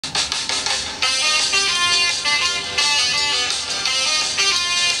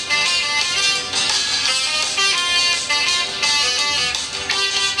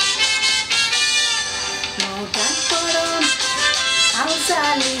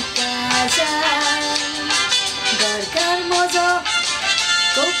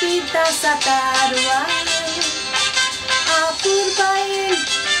Pita satarua apurbain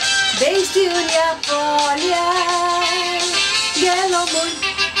beștiunia folia gelomul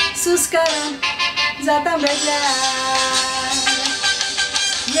suskaran zatam regla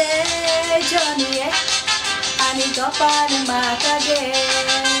ye Johny Ye ani gopan makage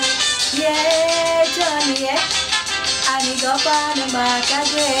ye Johny Ye ani gopan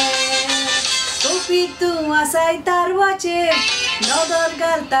makage Kupitu asai tarwache nodor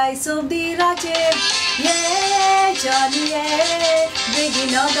galtai subdirache ye Johny Ye bigi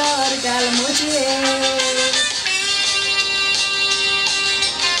nodor gal mujhe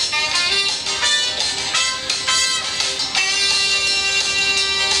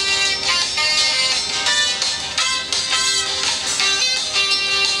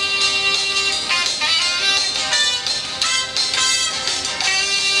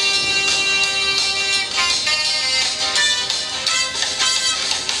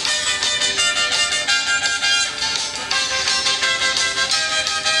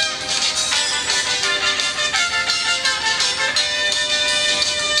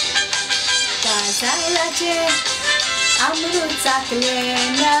Kazalache amrut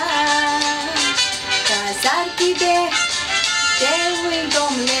saklena Kazar kide tewi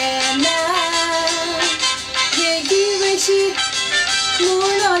gomlena Yegi veshi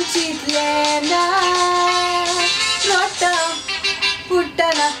munon chitlena Rota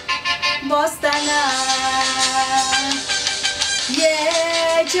puttana bostana Ye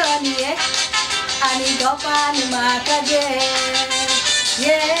Johny Ye ani gopan makage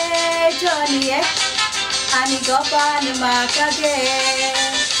ye Johny Ye ani gopan makage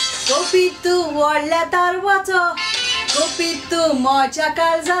Kupitu olla tarwacho Kupitu mocha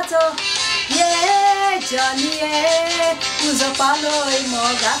kalzacho ye Johny Ye uzo paloi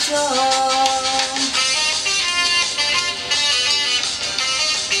mogacho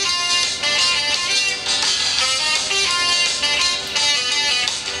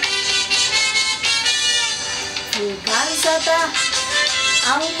Kalzata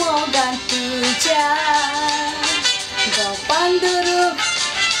ang mogan tuja gopan duruk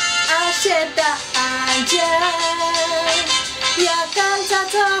asyeta anja ya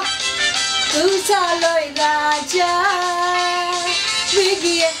kalzata tu saloi raja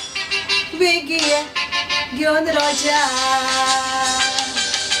vigie gyon raja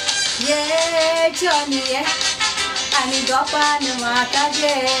ye Johny Ye ani gopan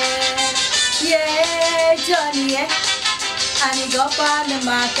makage ye Johny Ye ani gopan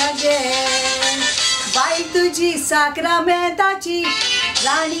makage bai tuji sacramentaci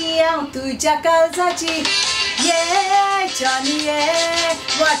rani am tuja kalzaci ye Johny Ye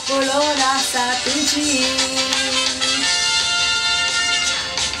wat polona sa tuji